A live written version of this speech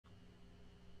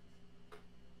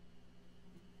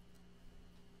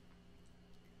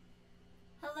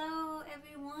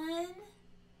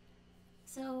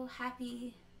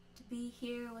happy to be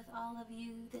here with all of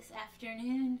you this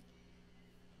afternoon.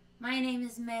 My name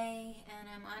is May, and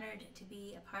I'm honored to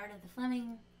be a part of the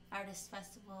Fleming Artists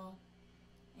Festival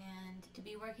and to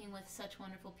be working with such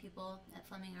wonderful people at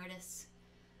Fleming Artists.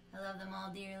 I love them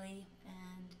all dearly,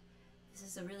 and this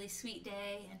is a really sweet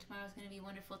day, and tomorrow's going to be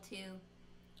wonderful too.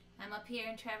 I'm up here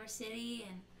in Traverse City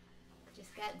and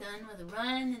just got done with a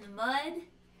run in the mud,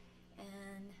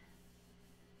 and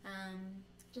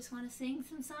just want to sing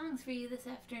some songs for you this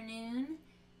afternoon,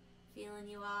 feeling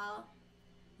you all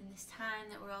in this time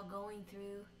that we're all going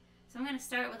through. So I'm going to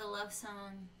start with a love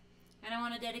song, and I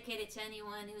want to dedicate it to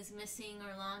anyone who's missing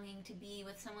or longing to be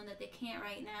with someone that they can't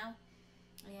right now.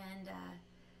 And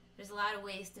there's a lot of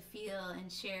ways to feel and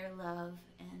share love,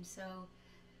 and so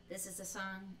this is a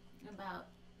song about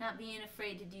not being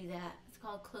afraid to do that. It's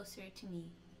called Closer to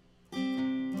Me.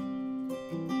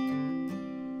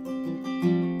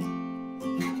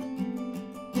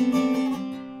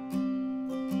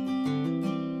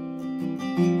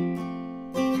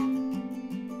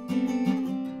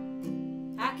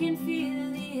 I can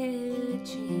feel the air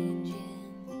changing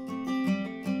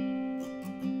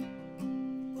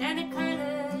and the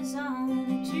colors on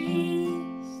the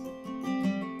trees,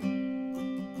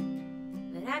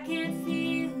 but I can't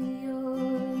feel your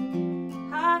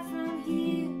heart from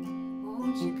here.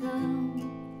 Won't you come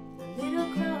a little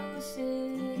closer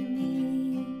to me?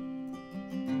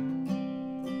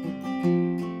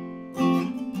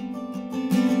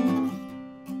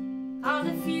 All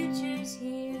the future's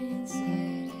here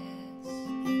inside us,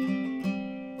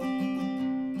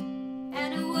 and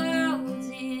the world's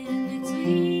in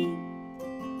between.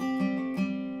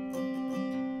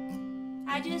 I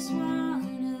just wanna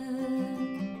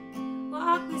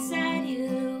walk beside you.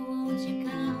 Won't you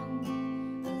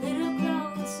come a little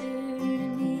closer to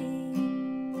me?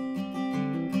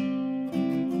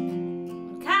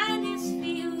 When kindness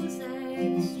feels like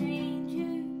a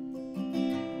stranger,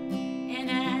 and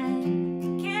I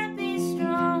can't be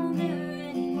stronger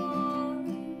anymore.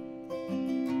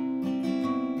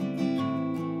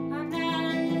 I'm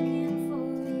not looking for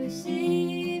a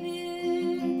savior,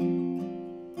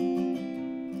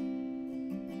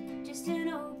 just an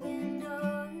open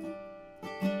door.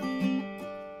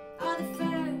 All the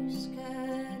first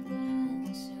cut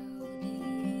runs so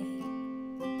deep.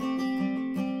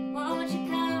 Won't you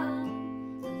come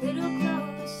a little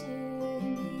closer to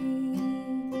me?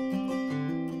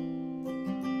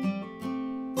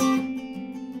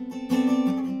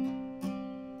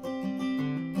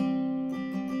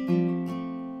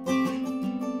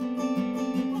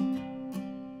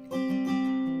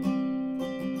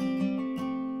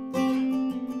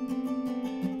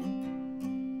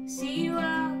 See you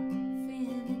off in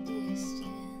the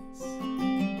distance.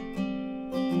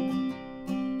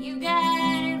 You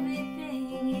got everything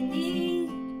you need.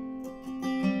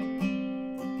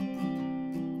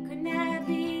 Couldn't I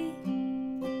be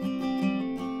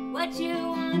what you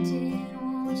wanted?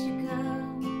 Won't you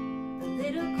come a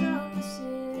little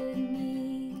closer to me?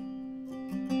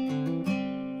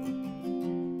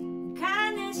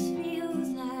 Kindness feels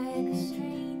like a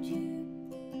stranger,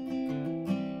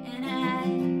 and I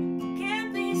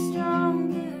can't be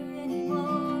stronger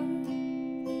anymore.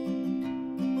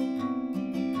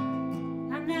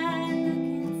 I'm not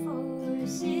looking for a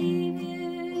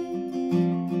savior,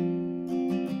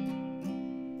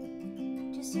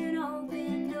 just an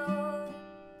open door.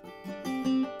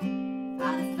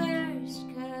 All the first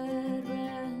cut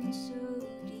runs so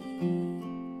deep.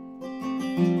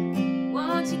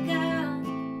 Won't you come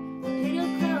a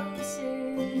little closer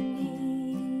to me?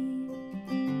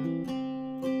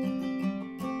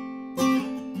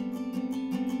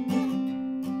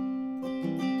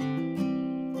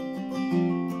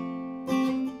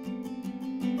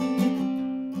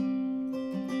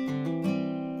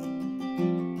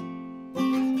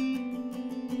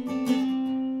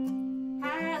 I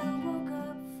woke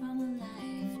up from a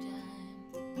lifetime.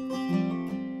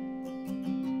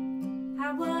 I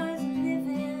was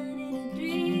living in a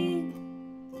dream.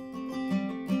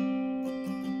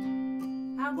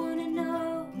 I wanna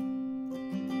know,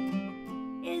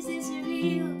 is this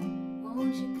real?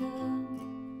 Won't you come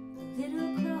a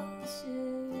little closer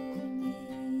to me?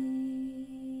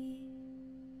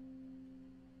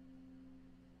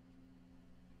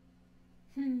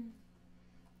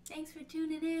 Thanks for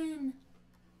tuning in.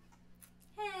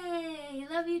 Hey,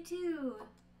 love you too.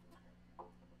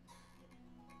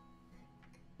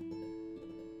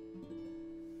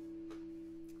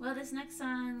 Well, this next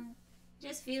song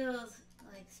just feels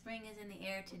like spring is in the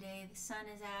air today. The sun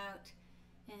is out,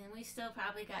 and we still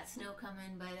probably got snow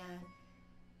coming, but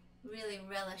really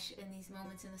relish in these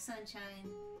moments in the sunshine.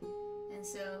 And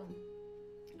so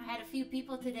I had a few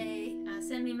people today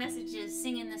send me messages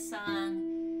singing this song,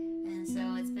 and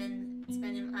so it's been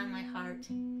on my heart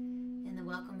in the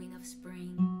welcoming of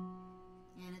spring.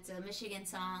 And it's a Michigan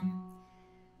song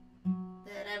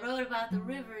that I wrote about the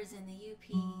rivers in the UP.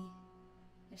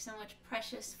 There's so much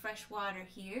precious fresh water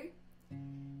here,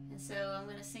 and so I'm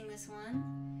going to sing this one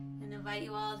and invite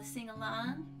you all to sing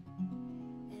along.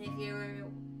 And if you're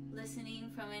listening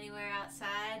from anywhere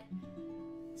outside,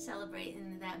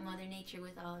 celebrating that Mother Nature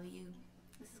with all of you.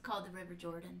 This is called the River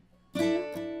Jordan.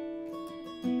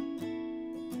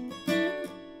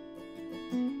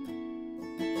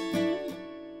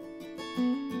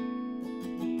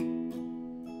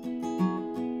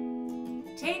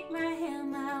 Take my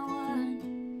hand, my one,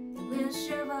 and we'll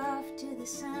shove off to the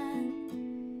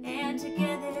sun, and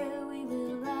together we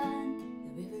will run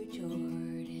the River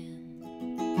Jordan.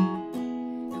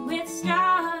 And with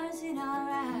stars in our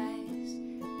eyes,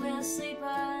 we'll sleep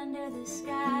under the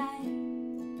sky,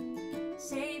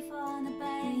 safe on the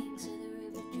banks of the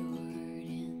River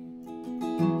Jordan.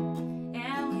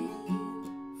 And when you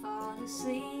fall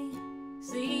asleep,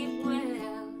 sleep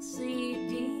well, sleep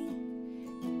deep.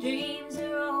 Dreams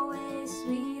are always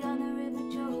sweet on the River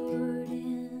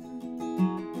Jordan.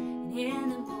 And in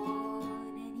the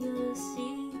morning you'll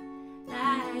see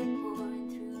light pouring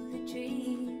through the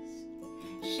trees,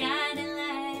 shining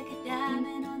like a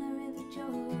diamond on the River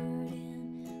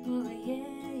Jordan. Oh yeah,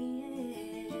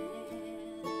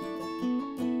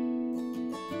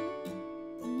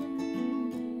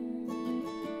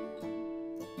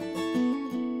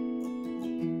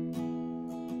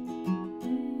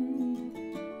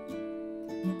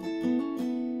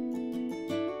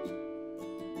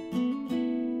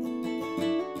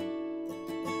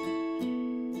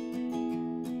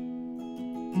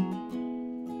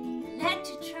 let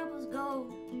your troubles go,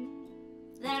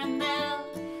 let them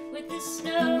melt with the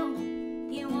snow.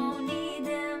 You won't need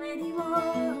them anymore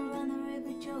on the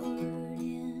River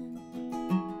Jordan.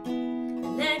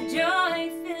 Let joy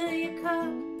fill your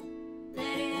cup,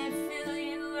 let it fill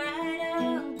you right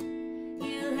up.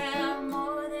 You have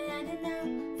more than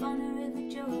enough on the River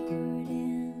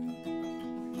Jordan.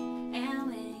 And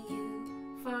when you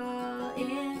fall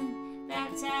in,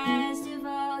 baptized of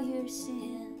all your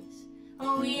sins,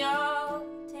 oh, we all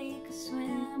take a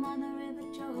swim on the River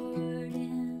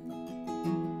Jordan.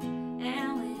 And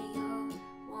when you're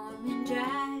warm and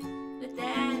dry, with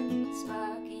that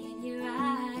spark in your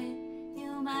eye,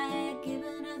 you might give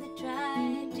another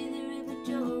try to the River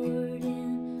Jordan.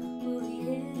 Oh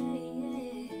yeah,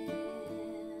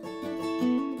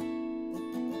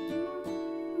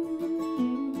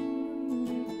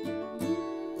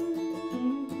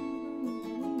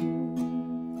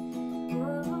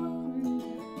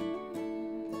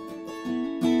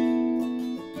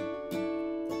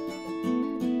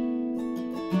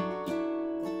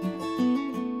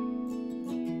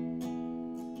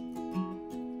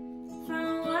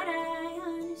 from what I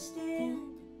understand,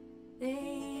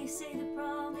 they say the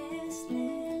promised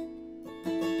land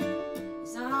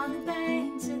is on the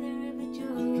banks of the River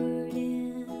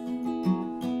Jordan.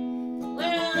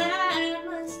 Well, I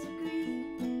must agree,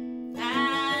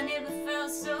 I never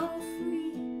felt so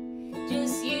free.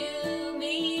 Just you,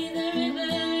 me, the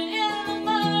river, and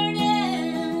the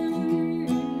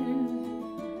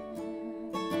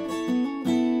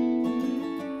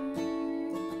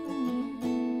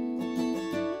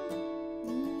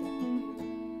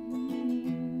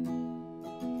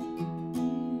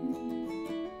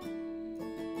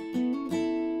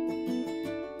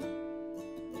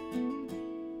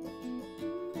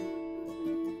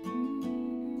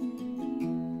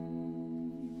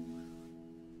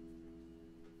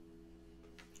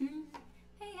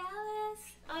Hey Alice.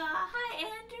 Hi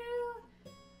Andrew.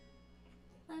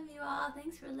 Love you all.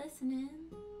 Thanks for listening.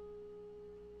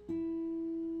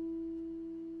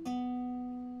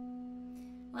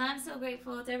 Well, I'm so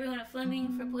grateful to everyone at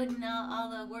Fleming for putting all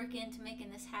the work into making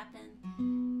this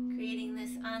happen, creating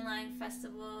this online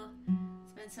festival.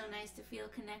 It's been so nice to feel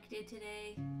connected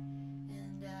today,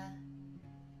 and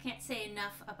can't say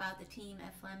enough about the team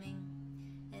at Fleming.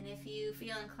 And if you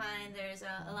feel inclined, there's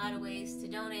a lot of ways to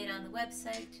donate on the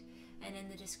website and in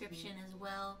the description as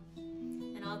well.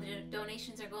 And all the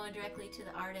donations are going directly to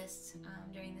the artists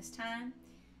during this time.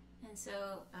 And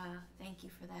so thank you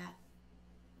for that.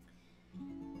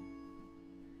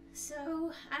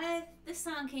 So this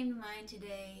song came to mind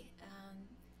today.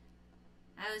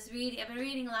 I've been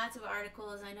reading lots of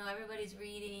articles. I know everybody's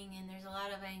reading, and there's a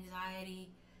lot of anxiety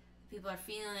people are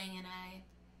feeling, and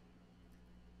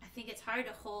I think it's hard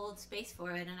to hold space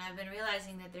for it, and I've been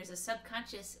realizing that there's a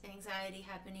subconscious anxiety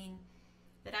happening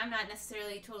that I'm not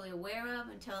necessarily totally aware of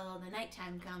until the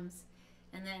nighttime comes,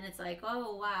 and then it's like,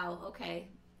 oh wow, okay.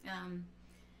 And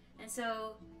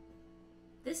so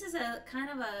this is a kind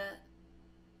of a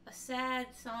sad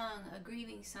song, a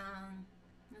grieving song.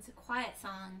 It's a quiet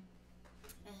song,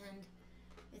 and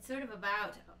it's sort of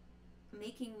about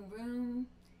making room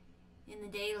in the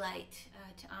daylight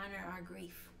to honor our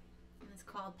grief. And it's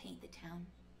called Paint the Town.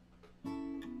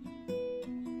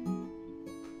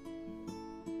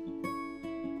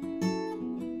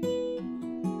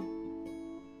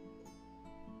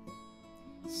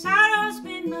 Sorrow's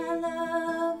been my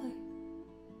lover,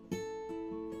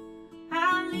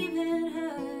 I'm leaving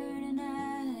her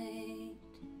tonight.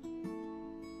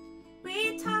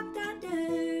 We talked under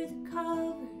the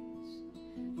covers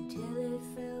until it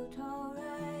felt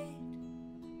alright.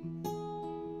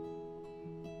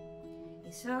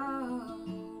 It's alright.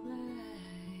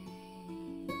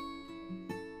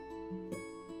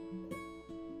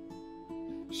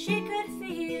 She could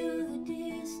feel the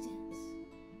distance,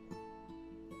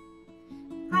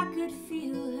 I could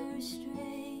feel her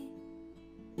strain.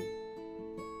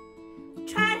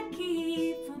 Try to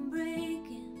keep from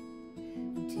breaking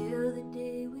until the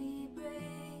day we break.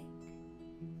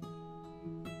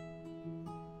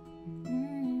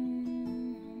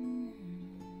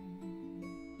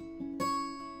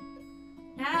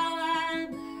 Now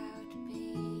I'm out to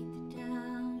paint the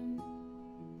town,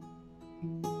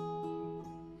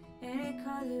 any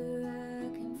color I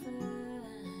can find.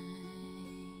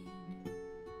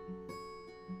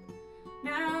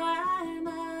 Now I'm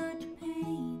out to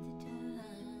paint the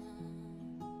town,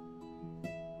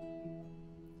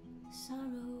 sorrow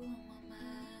on my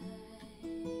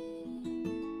mind.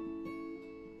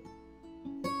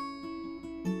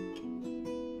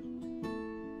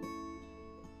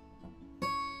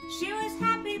 She was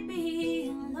happy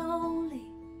being lonely,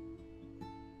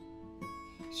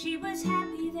 she was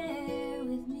happy there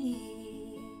with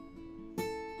me.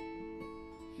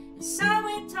 And so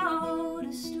we told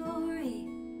a story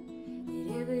that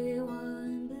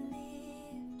everyone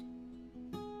believed.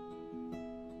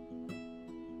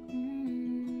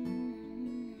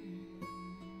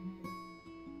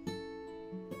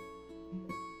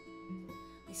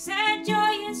 We said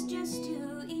joy is just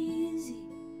too easy,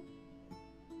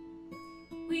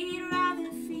 we'd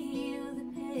rather feel the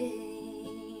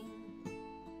pain.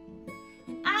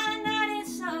 And I nodded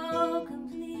so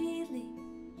completely,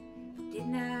 did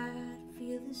not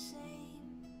feel the same.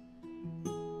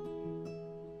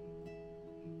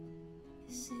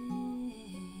 The same.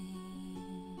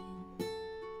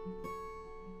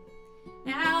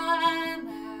 Now I'm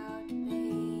out to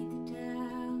paint the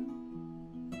town,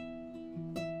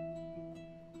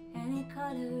 any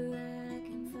color I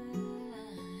can find.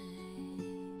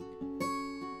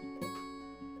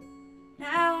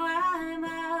 Now I'm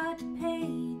out to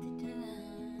paint the town,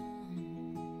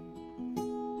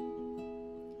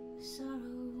 sorrow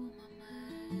on my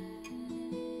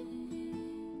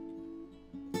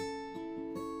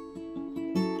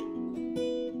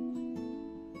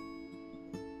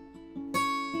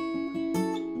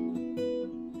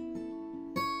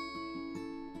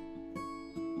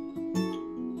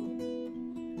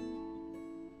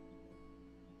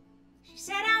She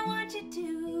said, I want you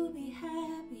to be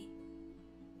happy,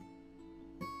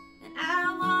 and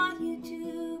I want you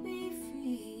to be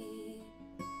free.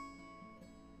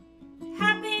 But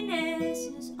happiness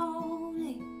is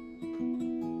only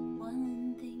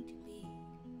one thing to be,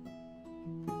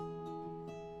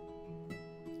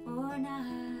 or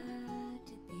not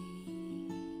to be.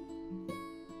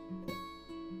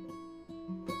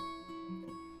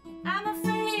 And I'm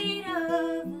afraid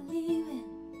of leaving,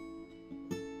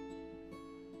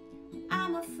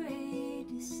 I'm afraid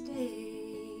to stay.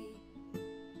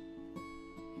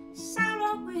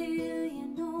 Sorrow, will you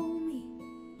know me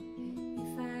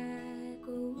if I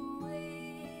go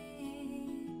away?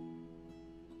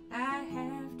 I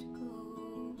have to go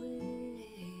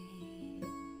away.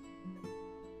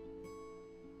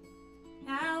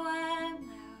 Now I'm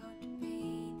out to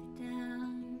paint the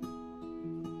town,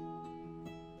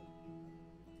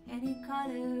 any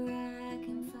color I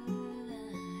can find.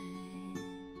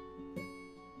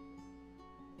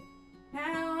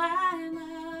 Now I'm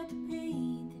out to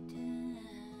paint the town,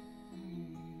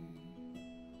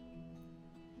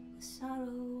 with sorrow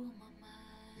on my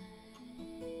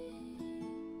mind.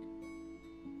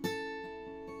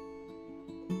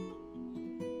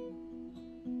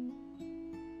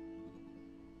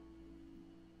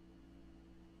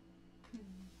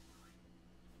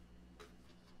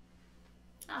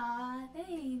 Aw,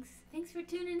 thanks. Thanks Thanks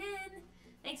for tuning in.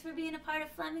 Thanks for being a part of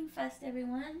Fleming Fest,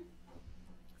 everyone.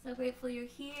 So grateful you're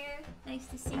here. Nice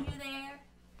to see you there.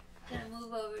 Gonna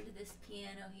move over to this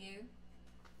piano here.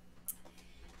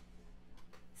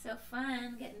 So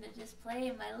fun getting to just play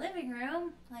in my living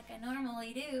room like I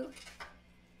normally do.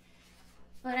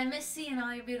 But I miss seeing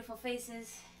all your beautiful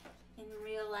faces in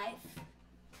real life.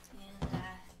 And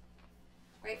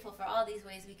grateful for all these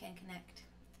ways we can connect.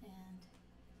 And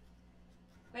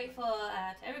grateful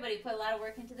to everybody who put a lot of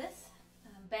work into this.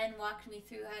 Ben walked me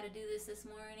through how to do this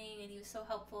morning, and he was so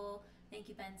helpful. Thank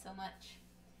you, Ben, so much.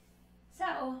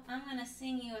 So I'm going to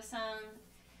sing you a song.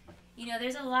 You know,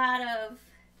 there's a lot of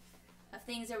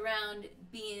things around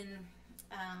being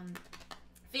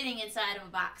fitting inside of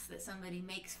a box that somebody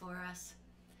makes for us.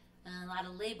 A lot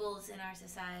of labels in our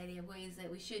society of ways that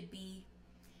we should be.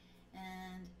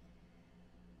 And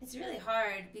it's really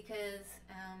hard because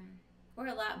we're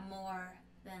a lot more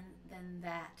than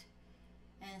that.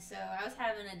 And so I was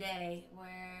having a day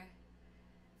where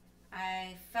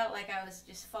I felt like I was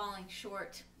just falling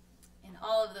short in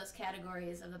all of those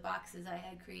categories of the boxes I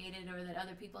had created or that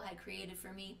other people had created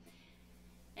for me.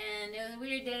 And it was a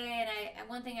weird day, and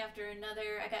one thing after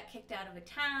another, I got kicked out of a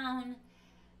town.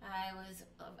 I was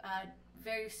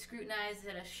very scrutinized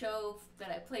at a show that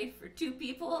I played for 2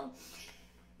 people,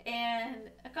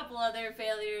 and a couple other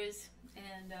failures,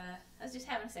 and I was just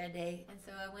having a sad day. And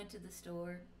so I went to the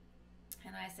store,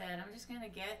 and I said, I'm just going to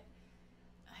get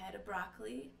a head of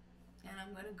broccoli, and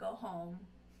I'm going to go home.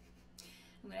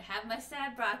 I'm going to have my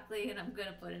sad broccoli, and I'm going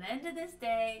to put an end to this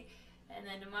day, and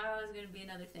then tomorrow is going to be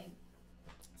another thing.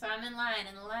 So I'm in line,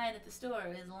 and the line at the store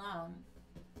is long.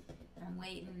 And I'm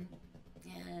waiting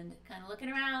and kind of looking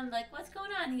around like, what's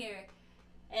going on here?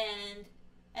 And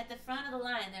at the front of the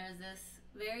line, there was this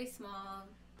very small,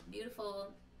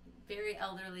 beautiful, very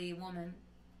elderly woman.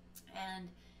 And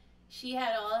she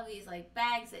had all of these like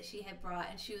bags that she had brought,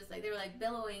 and she was like, they were like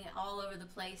billowing all over the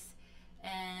place.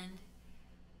 And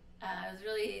it was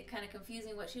really kind of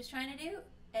confusing what she was trying to do.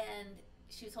 And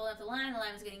she was holding up the line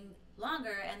was getting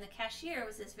longer, and the cashier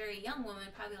was this very young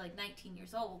woman, probably like 19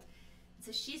 years old. And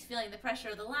so she's feeling the pressure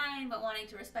of the line, but wanting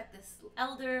to respect this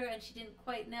elder, and she didn't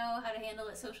quite know how to handle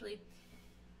it socially.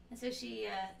 And so she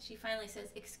finally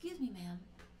says, "Excuse me, ma'am,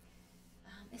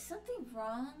 is something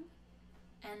wrong?"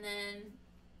 And then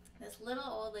this little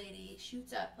old lady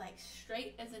shoots up like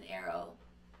straight as an arrow,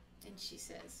 and she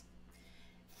says,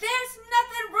 "There's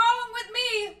nothing wrong with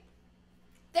me!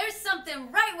 There's something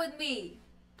right with me!"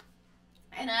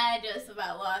 And I just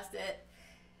about lost it.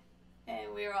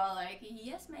 And we were all like,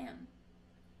 "Yes, ma'am."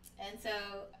 And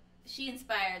so she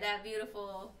inspired, that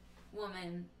beautiful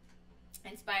woman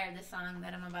inspired the song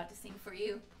that I'm about to sing for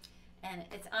you. And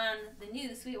it's on the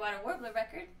new Sweetwater Warbler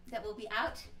record that will be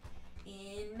out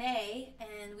in May.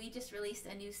 And we just released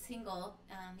a new single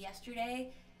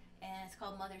yesterday, and it's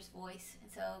called Mother's Voice.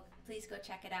 And so please go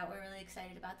check it out. We're really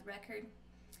excited about the record.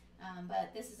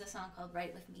 But this is a song called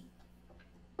Right With Me.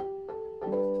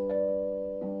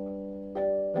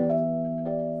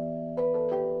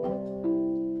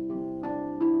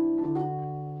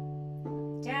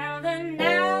 Down the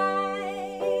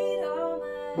night, all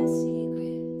my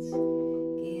secrets,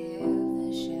 give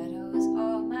the shadows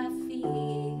all my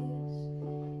fears,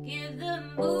 give the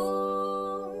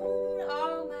moon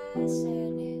all my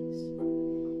sadness,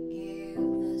 give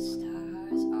the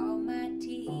stars all my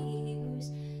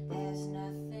tears. There's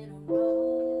nothing wrong.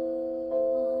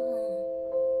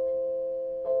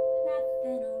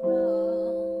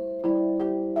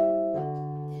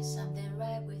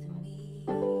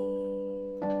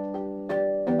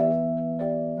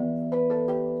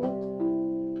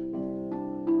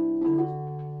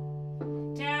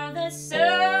 Sun,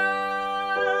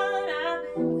 I've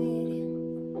been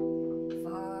waiting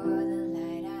for the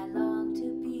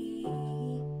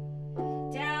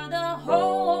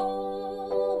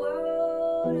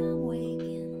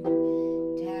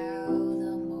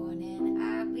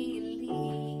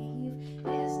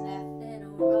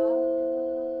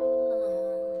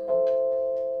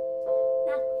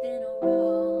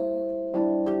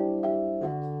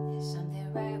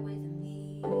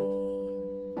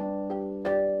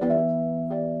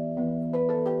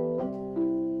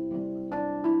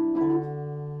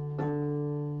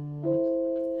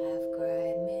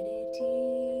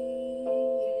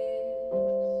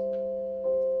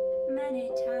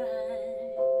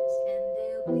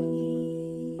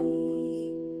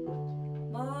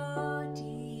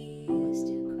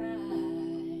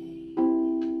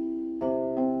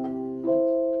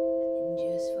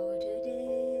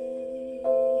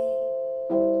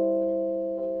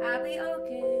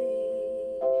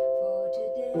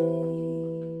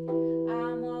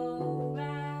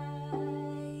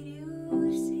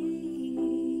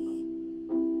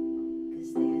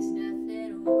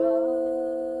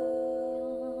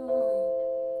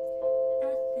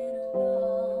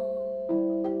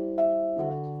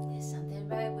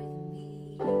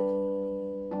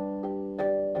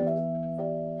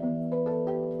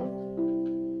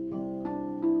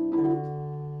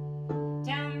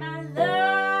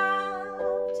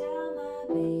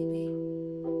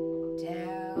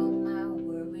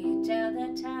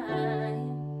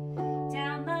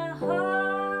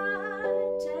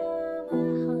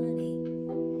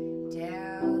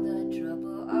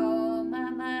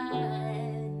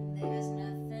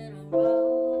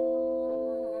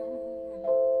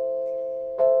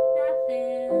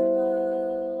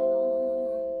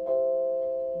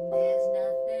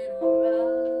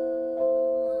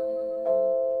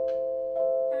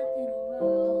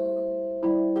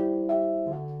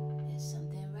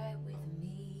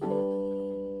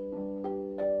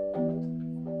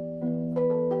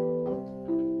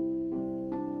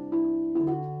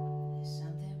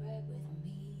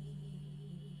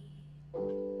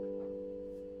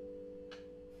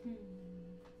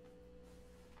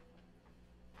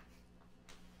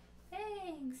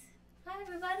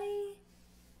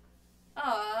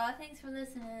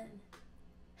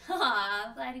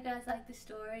glad you guys like the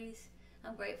stories.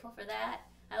 I'm grateful for that.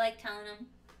 I like telling them.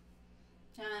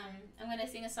 I'm going to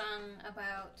sing a song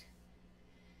about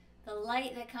the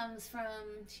light that comes from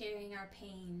sharing our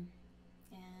pain.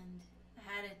 And I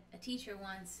had a teacher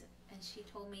once, and she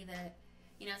told me that,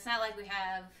 you know, it's not like we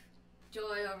have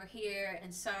joy over here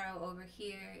and sorrow over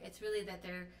here. It's really that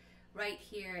they're right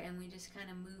here, and we just kind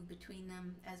of move between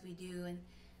them as we do. And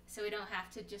so we don't have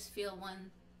to just feel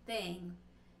one thing.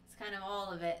 It's kind of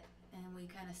all of it, and we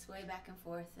kind of sway back and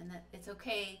forth, and that it's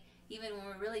okay, even when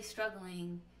we're really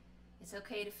struggling, it's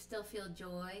okay to still feel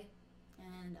joy,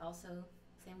 and also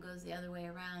same goes the other way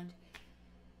around.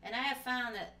 And I have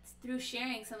found that through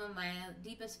sharing some of my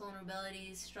deepest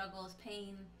vulnerabilities, struggles,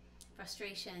 pain,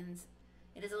 frustrations,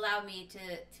 it has allowed me to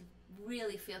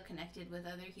really feel connected with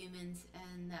other humans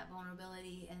and that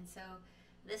vulnerability. And so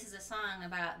this is a song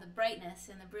about the brightness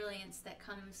and the brilliance that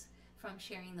comes from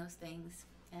sharing those things.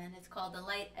 And it's called The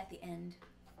Light at the End.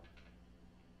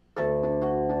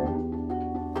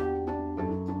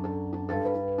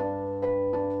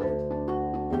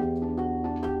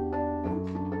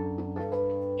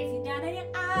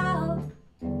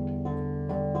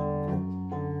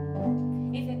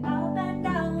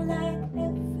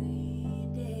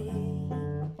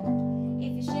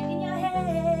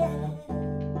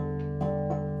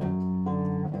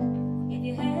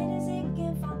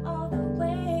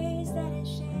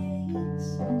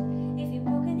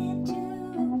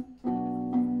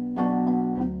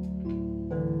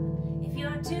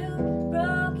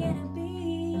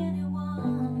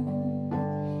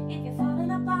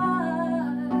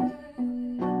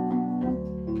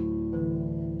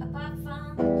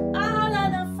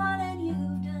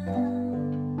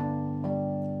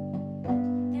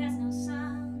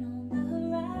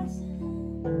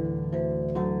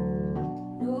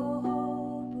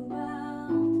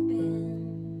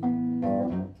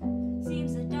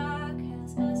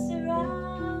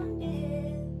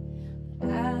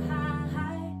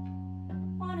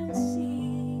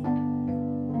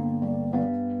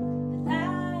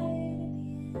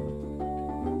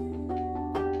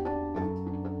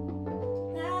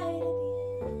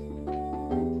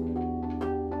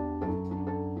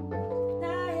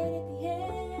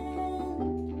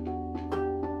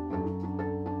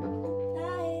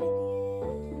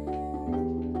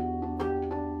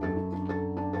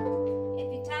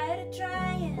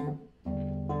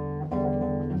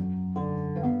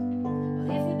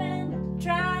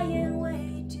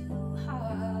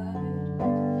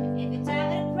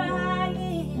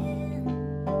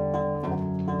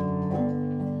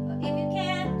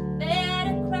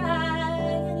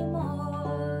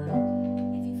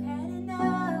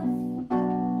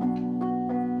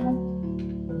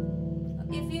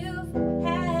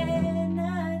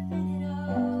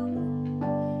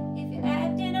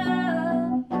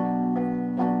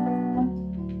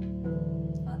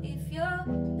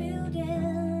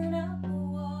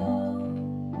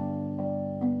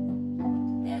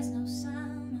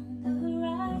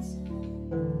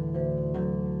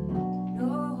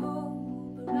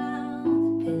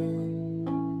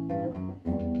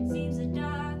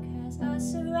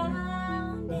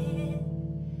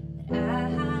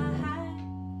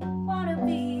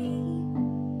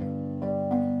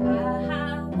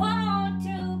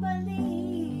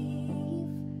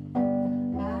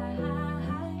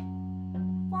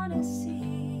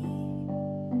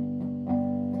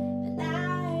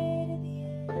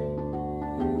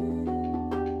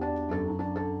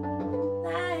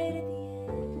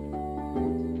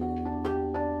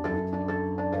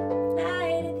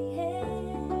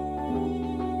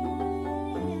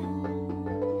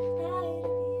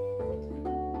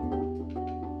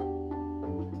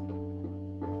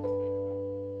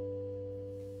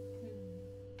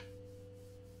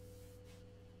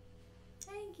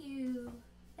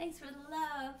 Thanks for the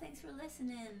love. Thanks for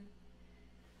listening.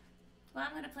 Well,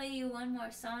 I'm going to play you one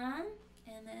more song,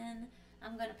 and then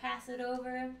I'm going to pass it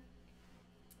over.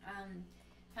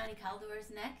 Connie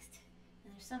Caldor's next.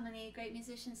 And there's so many great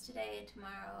musicians today and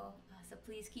tomorrow, so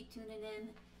please keep tuning in.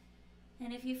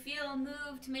 And if you feel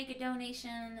moved to make a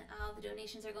donation, all the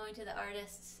donations are going to the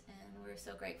artists, and we're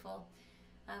so grateful.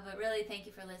 But really, thank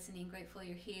you for listening. Grateful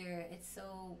you're here. It's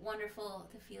so wonderful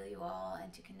to feel you all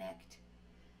and to connect.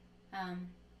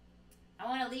 I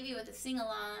want to leave you with a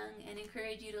sing-along and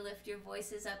encourage you to lift your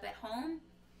voices up at home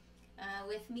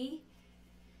with me.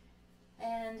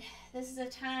 And this is a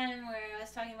time where I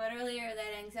was talking about earlier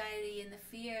that anxiety and the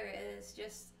fear is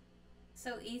just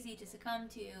so easy to succumb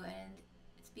to, and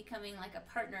it's becoming like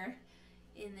a partner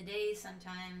in the days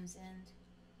sometimes. And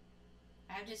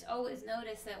I've just always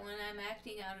noticed that when I'm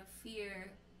acting out of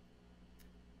fear,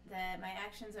 that my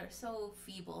actions are so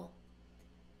feeble.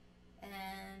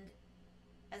 And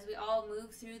as we all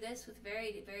move through this with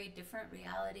very, very different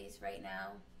realities right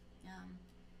now,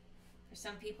 for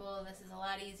some people this is a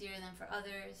lot easier than for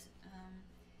others.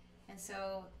 And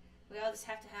so we all just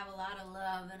have to have a lot of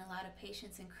love and a lot of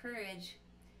patience and courage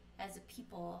as a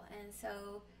people. And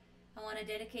so I want to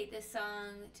dedicate this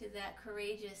song to that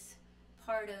courageous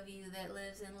part of you that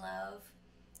lives in love.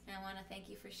 And I want to thank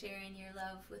you for sharing your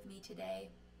love with me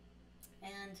today.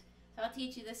 And so I'll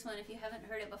teach you this one if you haven't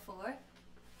heard it before.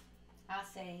 I'll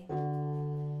say,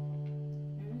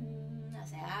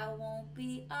 I won't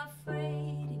be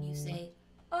afraid. And you say,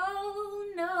 oh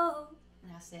no.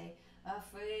 And I'll say,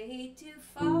 afraid to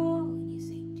fall. And you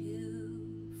say,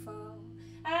 to fall.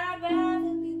 I'd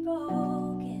rather be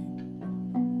broken,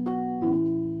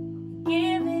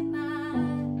 give it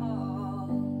my all.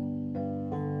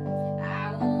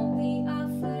 I won't be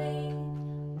afraid,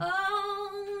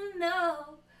 oh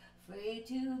no. Afraid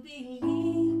to believe,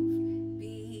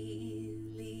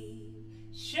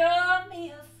 show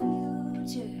me a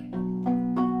future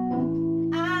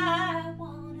I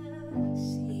wanna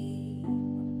see,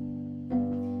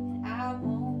 and I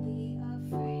won't be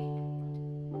afraid.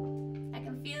 I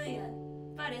can feel you,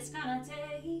 but it's gonna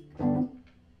take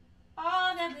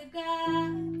all that we've got.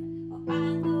 Oh,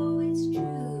 I know it's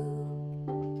true.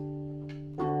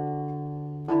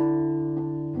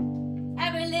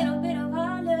 Every little bit of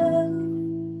our love,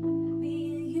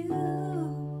 me and you.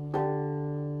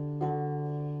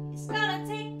 It's gonna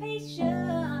take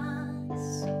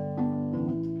patience,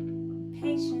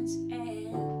 patience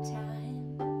and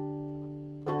time.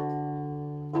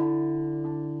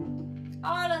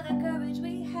 All of the courage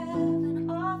we have and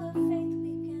all the faith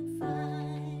we can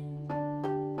find.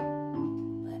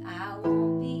 But I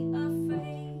won't be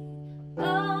afraid,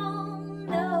 oh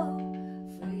no.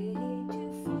 Afraid to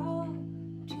fall,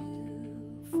 to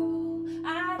fall.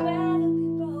 I'd rather be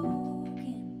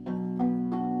broken,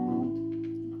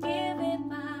 give it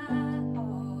my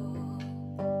all.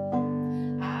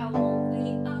 I won't be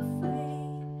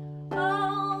afraid,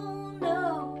 oh no.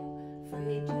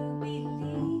 Afraid to believe,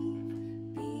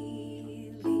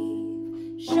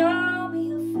 show me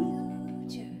a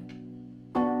future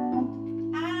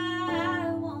I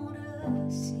wanna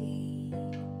see,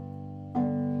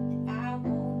 and I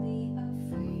won't be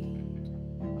afraid.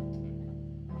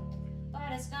 But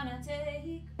it's gonna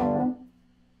take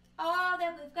all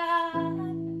that we've got. I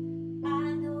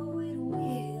know it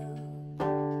will.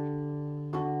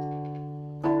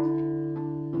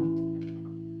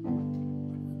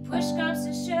 When push comes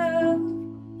to shove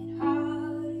and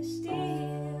harder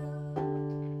still,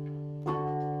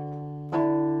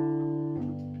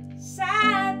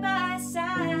 side by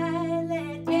side,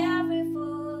 let every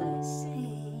voice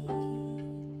sing.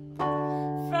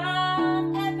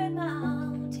 From every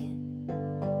mountain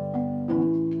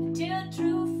until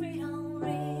true freedom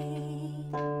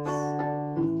rings.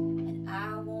 And I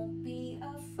won't be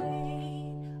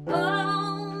afraid,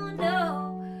 oh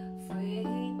no.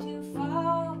 Afraid to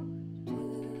fall, to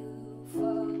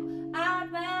fall. I'd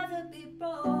rather be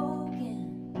broken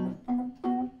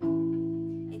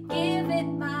and give it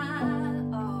my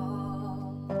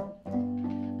all.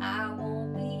 I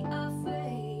won't be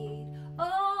afraid,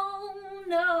 oh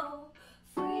no.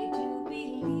 Afraid to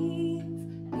believe,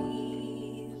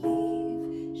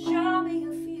 show me a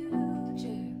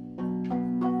future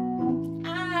I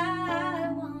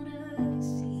wanna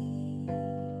see,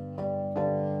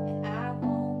 and I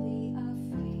won't be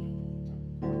afraid.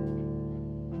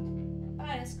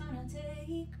 But it's gonna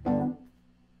take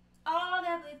all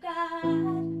that we've got.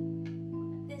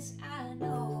 This I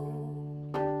know.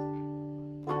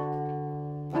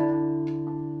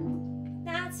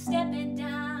 Not stepping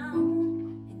down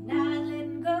and not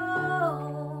letting go.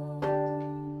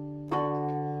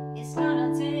 It's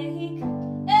gonna take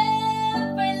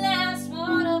every last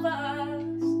one of us,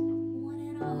 one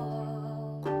and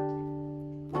all.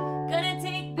 Gonna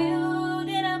take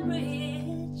building a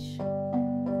bridge,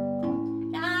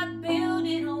 not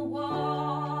building a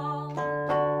wall.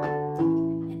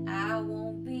 And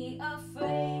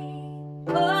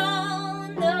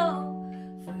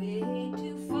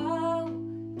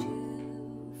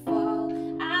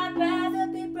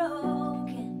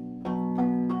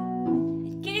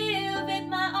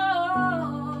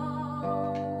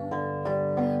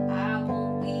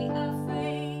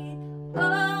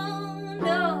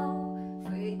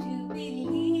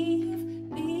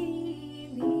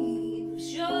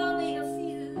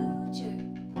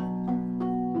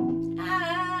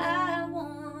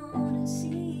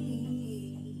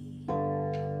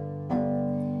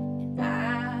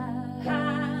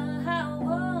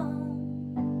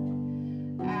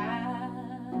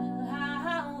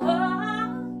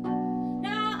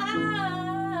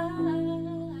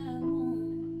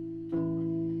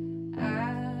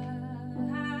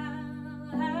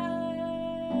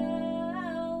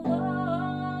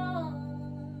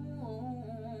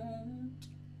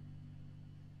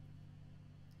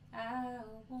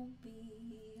Don't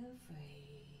be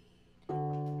afraid.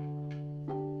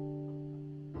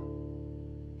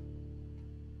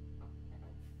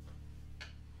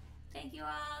 Thank you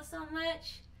all so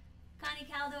much. Connie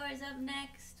Caldor is up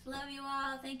next. Love you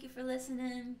all. Thank you for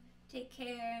listening. Take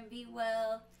care and be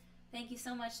well. Thank you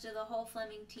so much to the whole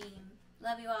Fleming team.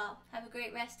 Love you all. Have a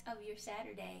great rest of your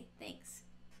Saturday. Thanks.